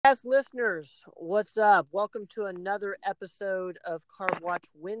Podcast listeners, what's up? Welcome to another episode of Carb Watch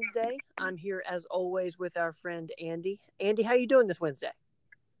Wednesday. I'm here as always with our friend Andy. Andy, how you doing this Wednesday?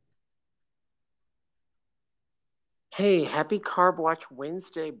 Hey, happy Carb Watch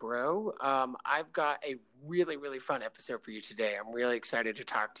Wednesday, bro. I've got a really fun episode for you today. I'm really excited to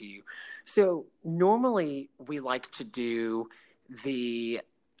talk to you. So, normally we like to do the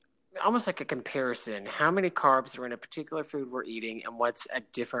almost like a comparison how many carbs are in a particular food we're eating and what's a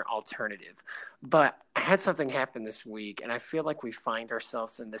different alternative. But I had something happen this week, and I feel like we find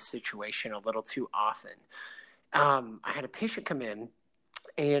ourselves in this situation a little too often. I had a patient come in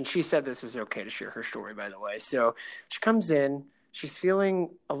and she said this is okay to share her story, by the way. So she comes in, she's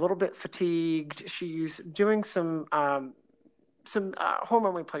feeling a little bit fatigued. She's doing some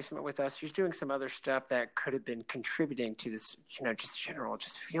hormone replacement with us. She's doing some other stuff that could have been contributing to this, just general,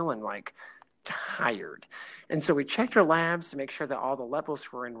 just feeling like tired. And so we checked her labs to make sure that all the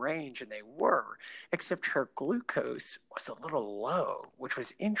levels were in range, and they were, except her glucose was a little low, which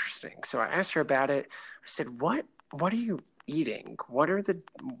was interesting. So I asked her about it. I said, what are you eating? What are the,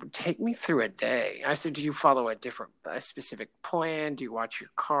 take me through a day. I said, do you follow a specific plan? Do you watch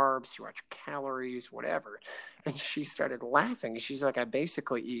your carbs? Do you watch your calories? Whatever. And she started laughing. She's like, I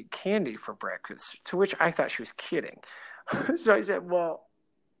basically eat candy for breakfast, to which I thought she was kidding. So I said, well,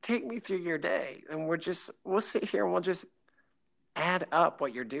 take me through your day, and we'll sit here and we'll just add up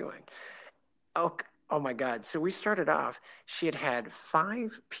what you're doing. Oh, oh my God. So we started off, she had had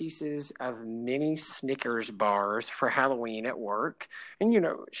 5 pieces of mini Snickers bars for Halloween at work. And,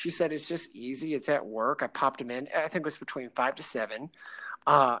 she said, it's just easy. It's at work. I popped them in. I think it was between 5 to 7.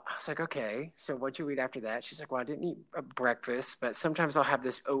 I was like, okay, so what'd you eat after that? She's like, well, I didn't eat a breakfast, but sometimes I'll have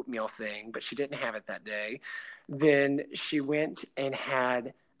this oatmeal thing, but she didn't have it that day. Then she went and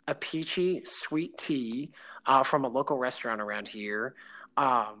had a peachy sweet tea from a local restaurant around here,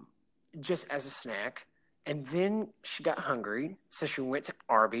 um, just as a snack. And then she got hungry, so she went to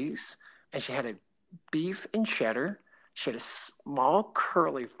Arby's and she had a beef and cheddar. She had a small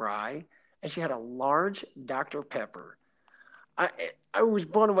curly fry, and she had a large Dr. Pepper. I I was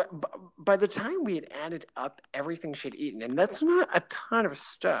blown away. By the time we had added up everything she'd eaten, and that's not a ton of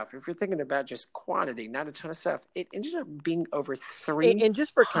stuff. If you're thinking about just quantity, not a ton of stuff, it ended up being over And, three and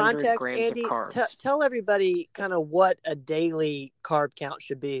just for hundred context, grams of Andy, carbs. tell everybody kind of what a daily carb count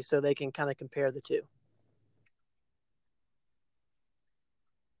should be so they can kind of compare the two.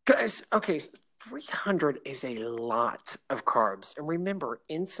 Guys, okay, so 300 is a lot of carbs. And remember,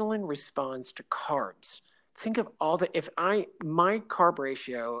 insulin responds to carbs. Think of all the, if I, my carb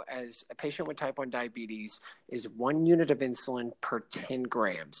ratio as a patient with type 1 diabetes is 1 unit of insulin per 10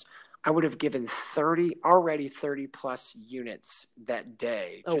 grams. I would have given 30 plus units that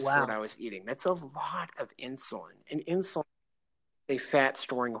day Oh, just for what wow. I was eating. That's a lot of insulin. And insulin is a fat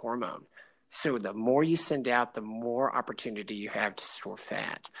storing hormone. So the more you send out, the more opportunity you have to store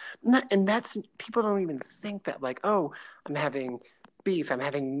fat. And that's, people don't even think that, like, oh, I'm having beef, I'm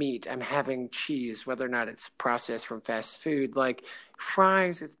having meat, I'm having cheese, whether or not it's processed from fast food. Like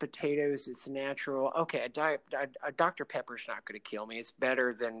fries, it's potatoes, it's natural. Okay, a Dr. Pepper's not going to kill me. It's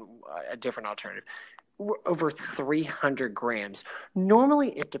better than a different alternative. Over 300 grams.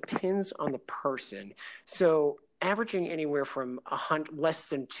 Normally, it depends on the person. So averaging anywhere from less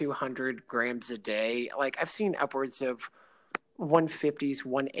than 200 grams a day. Like I've seen upwards of 150s,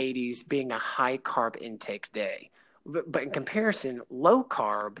 180s being a high carb intake day. But in comparison, low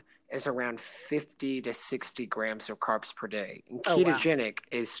carb is around 50 to 60 grams of carbs per day, and Oh, wow. ketogenic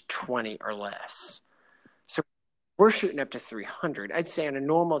is 20 or less. So we're shooting up to 300. I'd say on a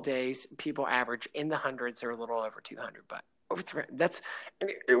normal days, people average in the hundreds or a little over 200, but over 300.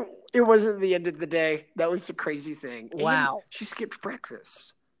 It wasn't the end of the day. That was the crazy thing. And Wow. she skipped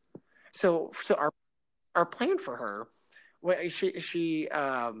breakfast. So our plan for her, well,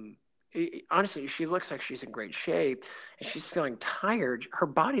 honestly, she looks like she's in great shape and she's feeling tired. Her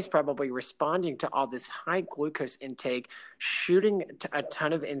body's probably responding to all this high glucose intake, shooting a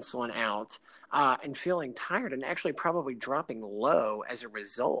ton of insulin out, and feeling tired and actually probably dropping low as a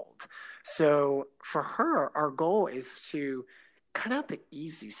result. So for her, our goal is to cut out the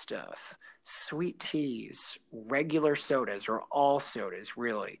easy stuff, sweet teas, regular sodas, or all sodas,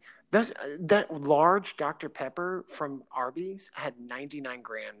 really. That large Dr. Pepper from Arby's had 99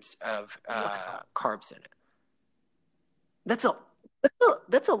 grams of Wow. carbs in it. That's a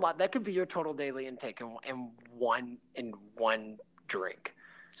that's a lot. That could be your total daily intake in one drink.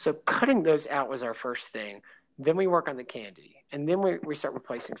 So cutting those out was our first thing. Then we work on the candy, and then we start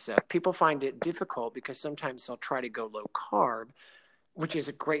replacing stuff. People find it difficult because sometimes they'll try to go low carb, which is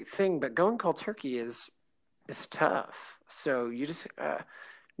a great thing, but going cold turkey is tough. So you just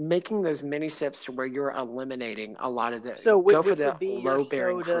making those mini sips to where you're eliminating a lot of the. So Go which for the would be your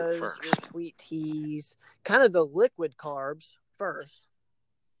low-bearing fruit sodas, your first. sweet teas, kind of the liquid carbs first.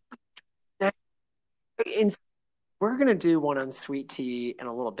 And we're going to do one on sweet tea in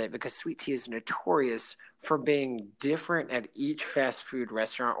a little bit because sweet tea is notorious for being different at each fast food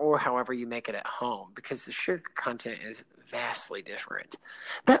restaurant or however you make it at home because the sugar content is vastly different.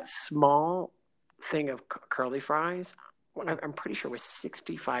 That small thing of curly fries, I'm pretty sure was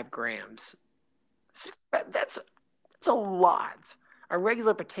 65 grams. That's a lot. A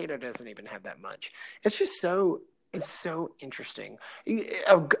regular potato doesn't even have that much. It's so interesting.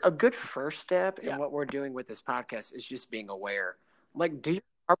 A good first step in what we're doing with this podcast is just being aware. Like, do your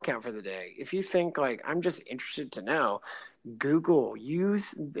carb count for the day. If you think, like, I'm just interested to know, Google,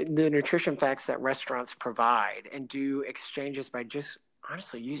 use the nutrition facts that restaurants provide and do exchanges by just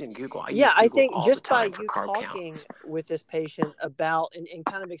honestly using Google. I use Google I think all just the by time for you carb talking counts. with this patient about and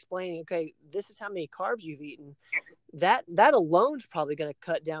kind of explaining, okay, this is how many carbs you've eaten, that alone is probably going to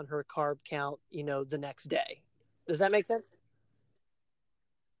cut down her carb count, the next day. Does that make sense?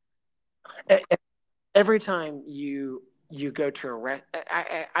 Every time you go to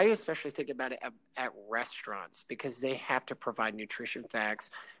I especially think about it at restaurants because they have to provide nutrition facts.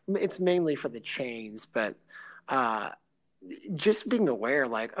 It's mainly for the chains, but just being aware,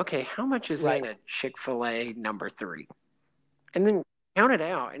 like, okay, how much is in a Chick-fil-A number 3, and then count it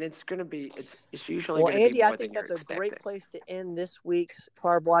out, and it's usually going to be Andy, more I think than you're that's a expecting. great place to end this week's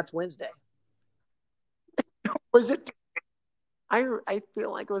Carb Watch Wednesday. Was it? I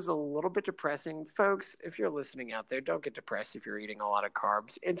feel like it was a little bit depressing. Folks, if you're listening out there, don't get depressed if you're eating a lot of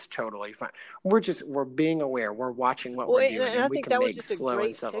carbs. It's totally fine. We're being aware. We're watching what we're doing, and I we think can that was make just a slow and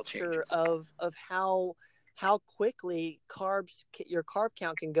great subtle picture changes. of how quickly your carb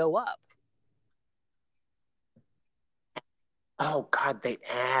count can go up. Oh God, they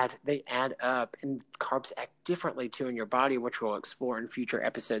add up, and carbs act differently too in your body, which we'll explore in future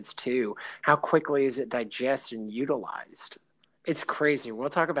episodes too. How quickly is it digested and utilized? It's crazy. We'll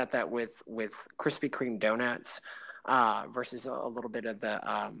talk about that with Krispy Kreme donuts versus a little bit of the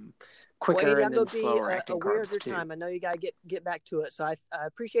quicker Andy, and then slower acting aware of carbs your too. time. I know you got to get back to it, so I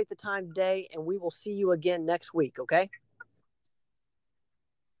appreciate the time today, and we will see you again next week. Okay.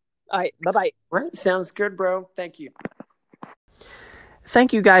 All right. Bye-bye. Right. Sounds good, bro. Thank you.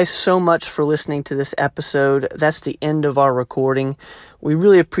 Thank you guys so much for listening to this episode. That's the end of our recording. We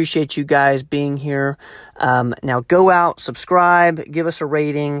really appreciate you guys being here. Now go out, subscribe, give us a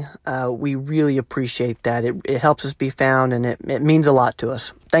rating. We really appreciate that. It helps us be found, and it means a lot to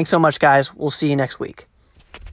us. Thanks so much, guys. We'll see you next week.